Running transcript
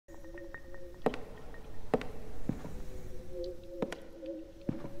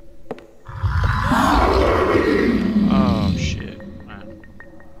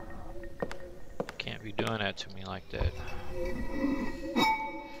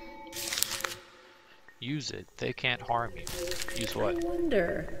Use it. They can't harm you. Use what? I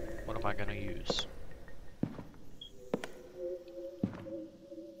wonder. What am I gonna use?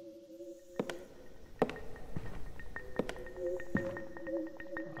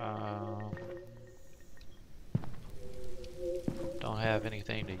 Don't have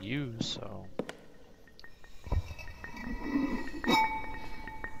anything to use, so...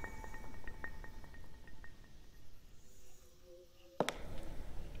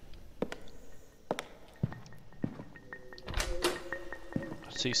 I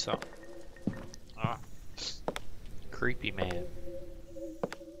see something. Ah. Creepy man.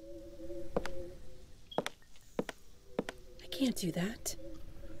 I can't do that.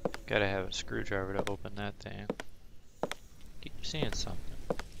 Gotta have a screwdriver to open that thing. Keep seeing something.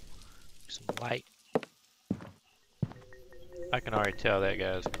 Some light. I can already tell that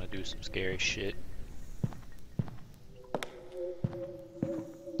guy's gonna do some scary shit.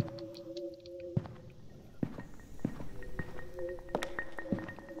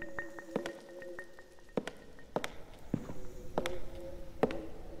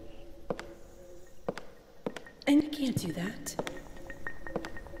 And I can't do that.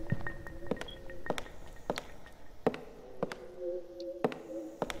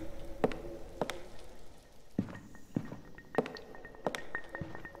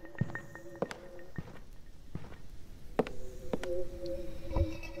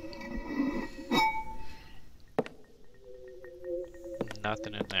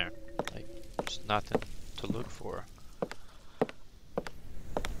 Nothing in there. Like, just nothing to look for.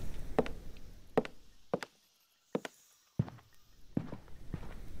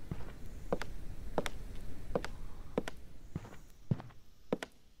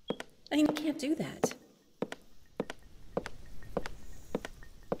 I can't do that.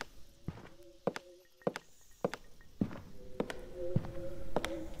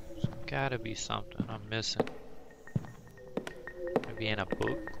 There's gotta be something I'm missing. Maybe in a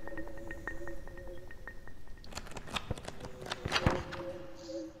book?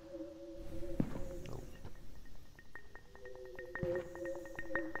 Nope.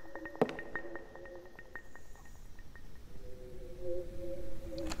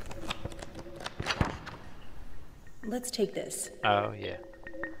 Let's take this. Oh, yeah.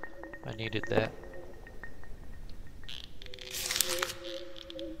 I needed that.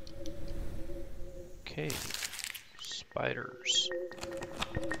 Okay. Spiders.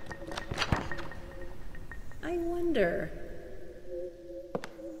 I wonder.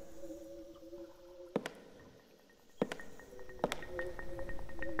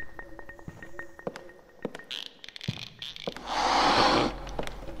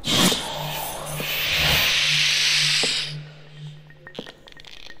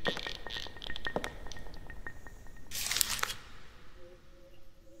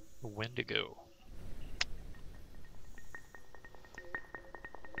 Wendigo.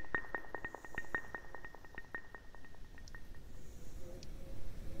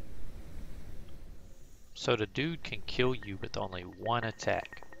 So the dude can kill you with only one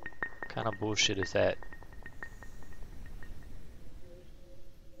attack. What kind of bullshit is that?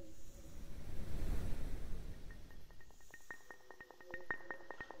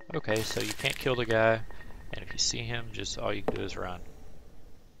 Okay, so you can't kill the guy, and if you see him, just all you can do is run.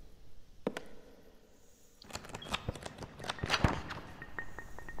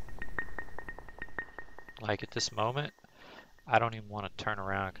 Like at this moment, I don't even want to turn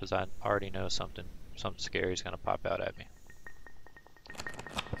around because I already know something scary is going to pop out at me.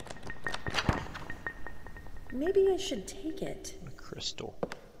 Maybe I should take it. A crystal.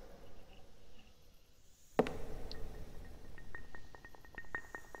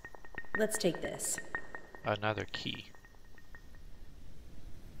 Let's take this. Another key.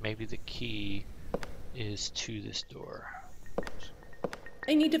 Maybe the key is to this door.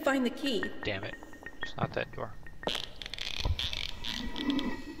 I need to find the key. Damn it. It's not that door.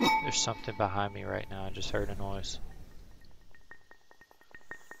 There's something behind me right now. I just heard a noise.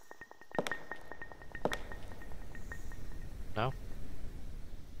 No?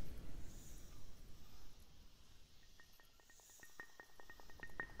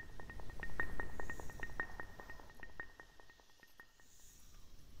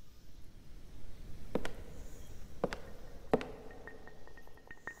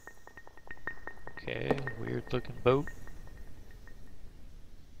 Okay, weird looking boat.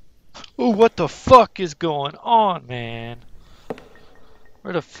 Oh, what the fuck is going on, man?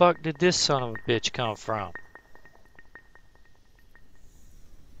 Where the fuck did this son of a bitch come from?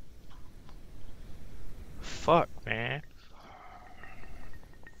 Fuck, man.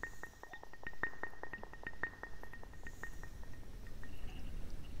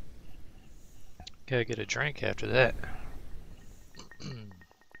 Gotta get a drink after that.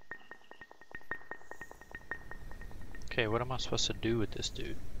 Okay, what am I supposed to do with this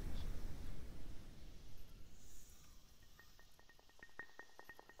dude?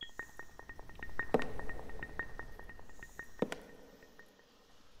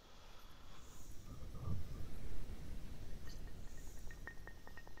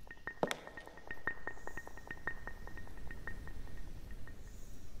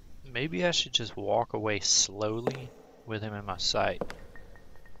 Maybe I should just walk away slowly with him in my sight.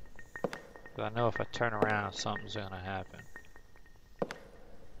 But I know if I turn around, something's gonna happen.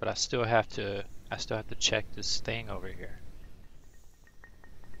 But I still have to check this thing over here.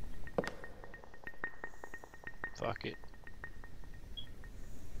 Fuck it.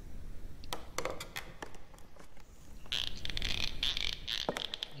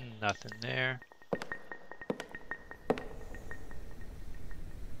 Nothing there.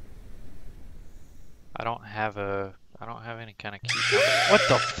 I don't have any kind of key. What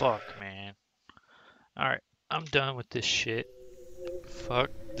the fuck, man? Alright, I'm done with this shit.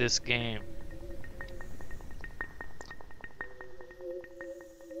 Fuck this game.